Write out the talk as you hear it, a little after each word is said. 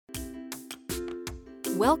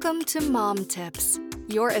Welcome to Mom Tips,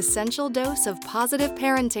 your essential dose of positive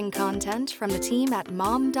parenting content from the team at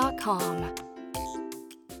mom.com.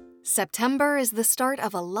 September is the start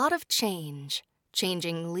of a lot of change.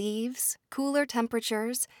 Changing leaves, cooler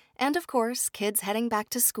temperatures, and of course, kids heading back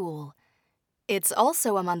to school. It's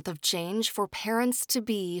also a month of change for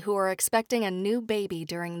parents-to-be who are expecting a new baby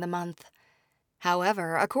during the month.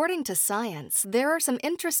 However, according to science, there are some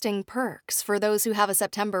interesting perks for those who have a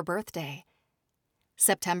September birthday.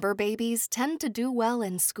 September babies tend to do well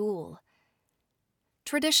in school.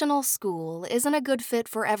 Traditional school isn't a good fit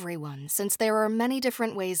for everyone since there are many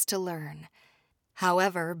different ways to learn.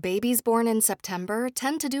 However, babies born in September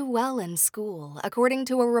tend to do well in school, according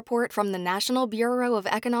to a report from the National Bureau of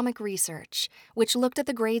Economic Research, which looked at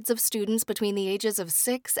the grades of students between the ages of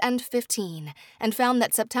 6 and 15 and found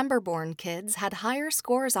that September-born kids had higher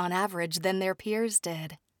scores on average than their peers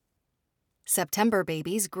did. September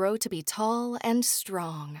babies grow to be tall and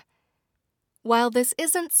strong. While this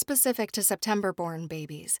isn't specific to September-born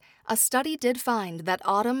babies, a study did find that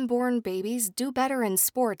autumn-born babies do better in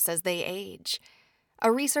sports as they age.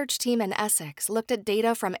 A research team in Essex looked at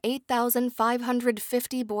data from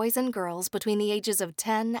 8,550 boys and girls between the ages of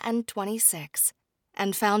 10 and 26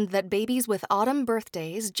 and found that babies with autumn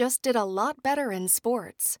birthdays just did a lot better in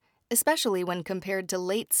sports, especially when compared to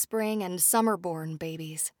late spring and summer-born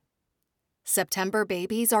babies. September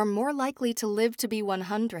babies are more likely to live to be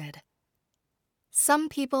 100. Some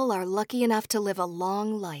people are lucky enough to live a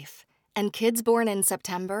long life, and kids born in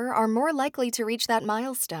September are more likely to reach that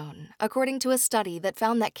milestone, according to a study that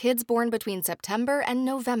found that kids born between September and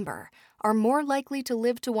November are more likely to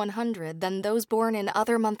live to 100 than those born in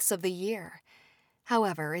other months of the year.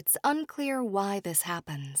 However, it's unclear why this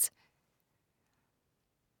happens.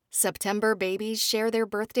 September babies share their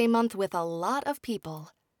birthday month with a lot of people.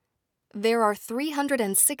 There are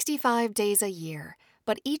 365 days a year,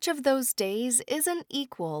 but each of those days isn't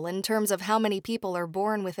equal in terms of how many people are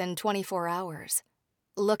born within 24 hours.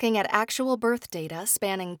 Looking at actual birth data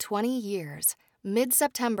spanning 20 years,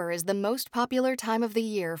 mid-September is the most popular time of the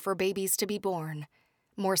year for babies to be born.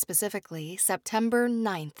 More specifically, September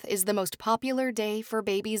 9th is the most popular day for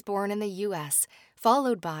babies born in the U.S.,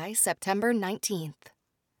 followed by September 19th.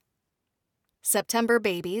 September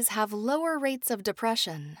babies have lower rates of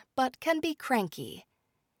depression, but can be cranky.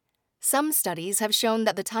 Some studies have shown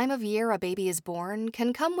that the time of year a baby is born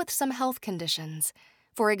can come with some health conditions.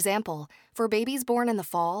 For example, for babies born in the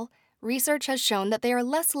fall, research has shown that they are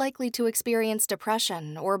less likely to experience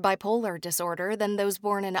depression or bipolar disorder than those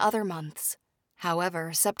born in other months.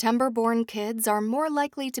 However, September-born kids are more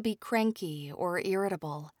likely to be cranky or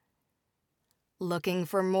irritable. Looking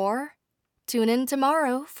for more? Tune in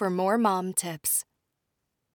tomorrow for more mom tips.